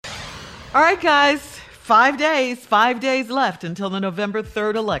All right, guys, 5 days left until the November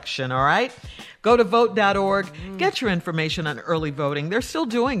 3rd election, all right? Go to vote.org. Get your information on early voting. They're still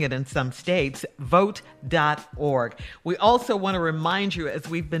doing it in some states. Vote.org. We also want to remind you, as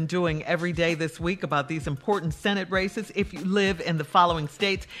we've been doing every day this week, about these important Senate races. If you live in the following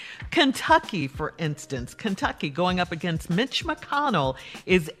states, Kentucky, for instance, Kentucky going up against Mitch McConnell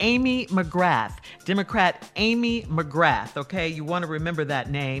is Amy McGrath, Democrat Amy McGrath. Okay, you want to remember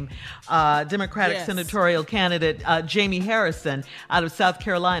that name. Democratic senatorial candidate Jamie Harrison out of South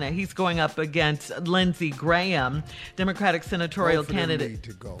Carolina. He's going up against Lindsey Graham, Democratic senatorial candidate. Need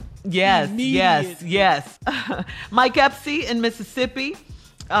to go. Yes. Mike Epstein in Mississippi.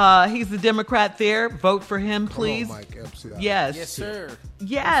 He's the Democrat there. Vote for him, please. Come on, Mike Epstein. Yes, sir.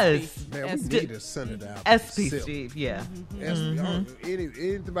 Yes. Man, we need a senator out SP there. Steve, yeah.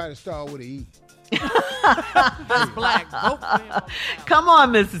 Anybody start with an E. That's black. Vote for him. Come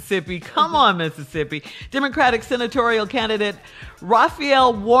on, Mississippi. Democratic senatorial candidate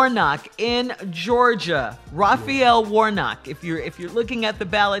Raphael Warnock in Georgia. Raphael Warnock. If you're looking at the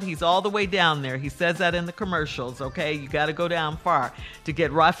ballot, he's all the way down there. He says that in the commercials, okay? You got to go down far to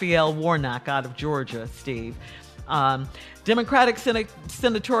get Raphael Warnock out of Georgia, Steve. Democratic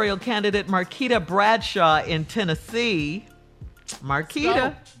senatorial candidate Marquita Bradshaw in Tennessee.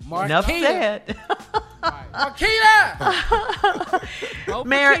 Marquita. Enough said. Marquita!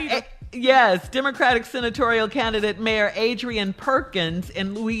 Mayor, yes, Democratic senatorial candidate Mayor Adrian Perkins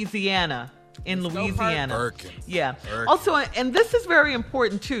in Louisiana. Perkins. Yeah. Perkins. Also, and this is very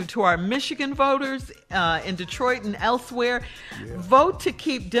important too, to our Michigan voters in Detroit and elsewhere. Yeah. Vote to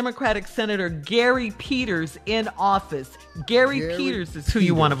keep Democratic Senator Gary Peters in office. Gary Peters is who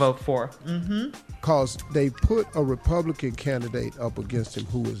you want to vote for. Because they put a Republican candidate up against him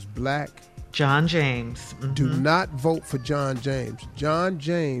who is black. John James. Do not vote for John James. John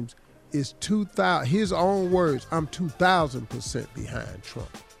James is 2,000, his own words, I'm 2,000% behind Trump.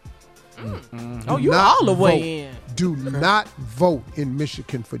 Oh, you're all the way in. Do not vote in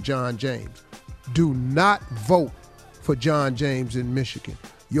Michigan for John James. Do not vote for John James in Michigan.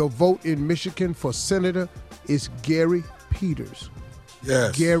 Your vote in Michigan for senator is Gary Peters.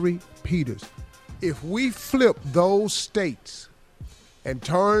 Yes. Gary Peters. If we flip those states and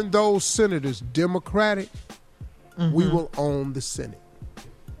turn those senators Democratic, we will own the Senate.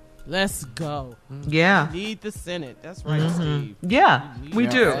 Let's go. Yeah. We need the Senate. That's right, Steve. Yeah, we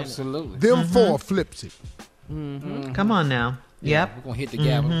do. Absolutely. Them four flips it. Come on now. Yeah, Yep. we're going to hit the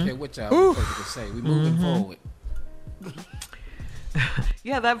gavel. Okay, what y'all can say? We're moving forward.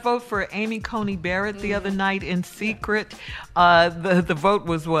 Yeah, that vote for Amy Coney Barrett the other night in secret, the vote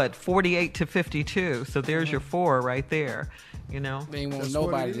was what, 48-52. So there's your four right there. You know, They ain't want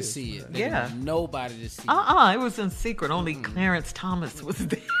nobody to see it. They Yeah. want nobody to see it. it was in secret. Only Clarence Thomas was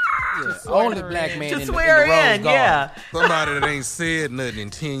there. Yeah, only black man to in the swear Rose in, Garden. yeah. Somebody that ain't said nothing in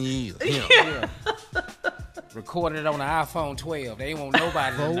 10 years. Him. Yeah. Recorded it on an iPhone 12. They ain't want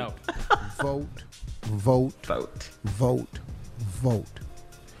nobody to know. Vote.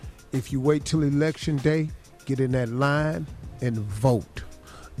 If you wait till election day, get in that line and vote.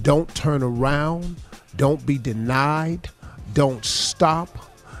 Don't turn around. Don't be denied. Don't stop.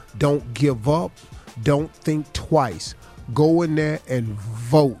 Don't give up. Don't think twice. Go in there and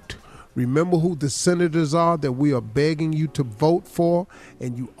vote. Remember who the senators are that we are begging you to vote for,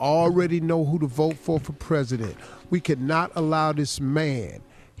 and you already know who to vote for president. We cannot allow this man,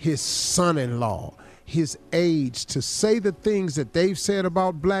 his son-in-law, his aides, to say the things that they've said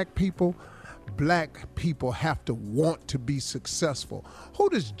about black people. Black people have to want to be successful. Who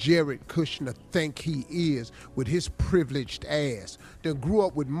does Jared Kushner think he is with his privileged ass that grew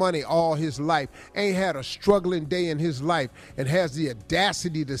up with money all his life, ain't had a struggling day in his life, and has the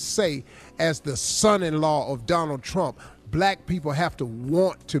audacity to say, as the son-in-law of Donald Trump, black people have to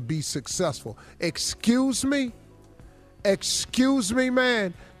want to be successful? Excuse me? Excuse me,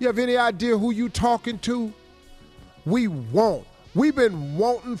 man. You have any idea who you talking to? We won't. We've been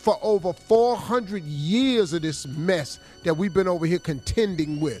wanting for over 400 years of this mess that we've been over here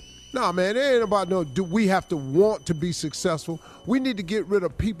contending with. Nah, man, it ain't about no, do we have to want to be successful? We need to get rid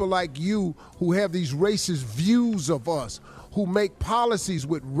of people like you who have these racist views of us, who make policies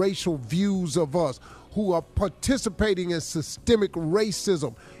with racial views of us, who are participating in systemic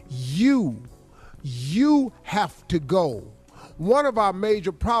racism. You have to go. One of our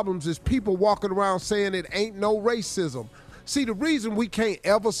major problems is people walking around saying it ain't no racism. See, the reason we can't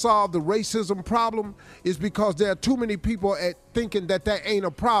ever solve the racism problem is because there are too many people thinking that ain't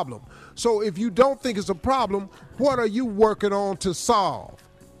a problem. So if you don't think it's a problem, what are you working on to solve?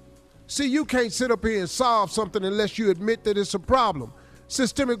 See, you can't sit up here and solve something unless you admit that it's a problem.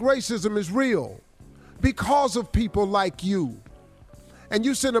 Systemic racism is real because of people like you. And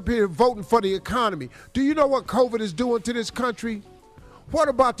you sit up here voting for the economy. Do you know what COVID is doing to this country? What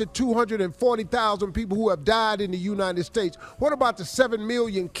about the 240,000 people who have died in the United States? What about the 7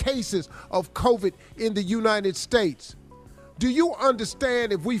 million cases of COVID in the United States? Do you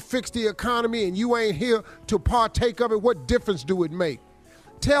understand if we fix the economy and you ain't here to partake of it, what difference do it make?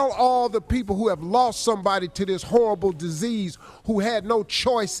 Tell all the people who have lost somebody to this horrible disease who had no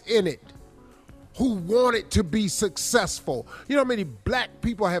choice in it, who wanted to be successful. You know how many black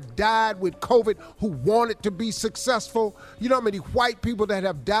people have died with COVID who wanted to be successful? You know how many white people that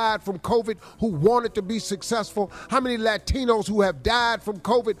have died from COVID who wanted to be successful? How many Latinos who have died from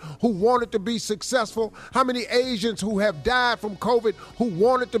COVID who wanted to be successful? How many Asians who have died from COVID who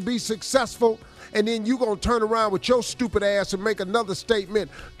wanted to be successful? And then you gonna turn around with your stupid ass and make another statement.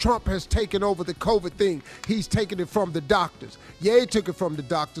 Trump has taken over the COVID thing. He's taken it from the doctors. Yeah, he took it from the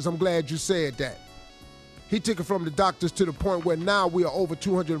doctors. I'm glad you said that. He took it from the doctors to the point where now we are over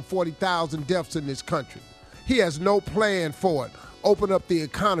 240,000 deaths in this country. He has no plan for it. Open up the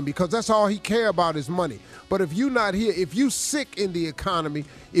economy, because that's all he care about is money. But if you're not here, if you sick in the economy,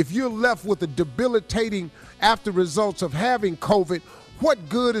 if you're left with the debilitating after results of having COVID, what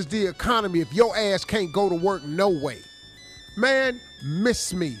good is the economy if your ass can't go to work no way? Man,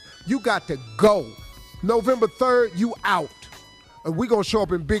 miss me. You got to go. November 3rd, you out. And we're going to show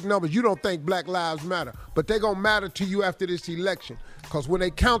up in big numbers. You don't think Black Lives Matter, but they're going to matter to you after this election. Because when they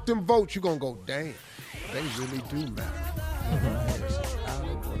count them votes, you're going to go, damn, they really do matter.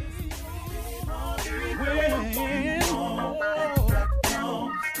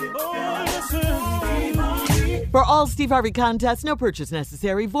 For all Steve Harvey contests, no purchase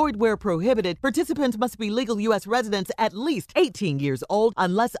necessary, void where prohibited. Participants must be legal U.S. residents at least 18 years old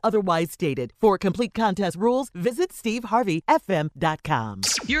unless otherwise stated. For complete contest rules, visit SteveHarveyFM.com.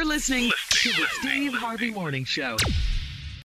 You're listening to the Steve Harvey Morning Show.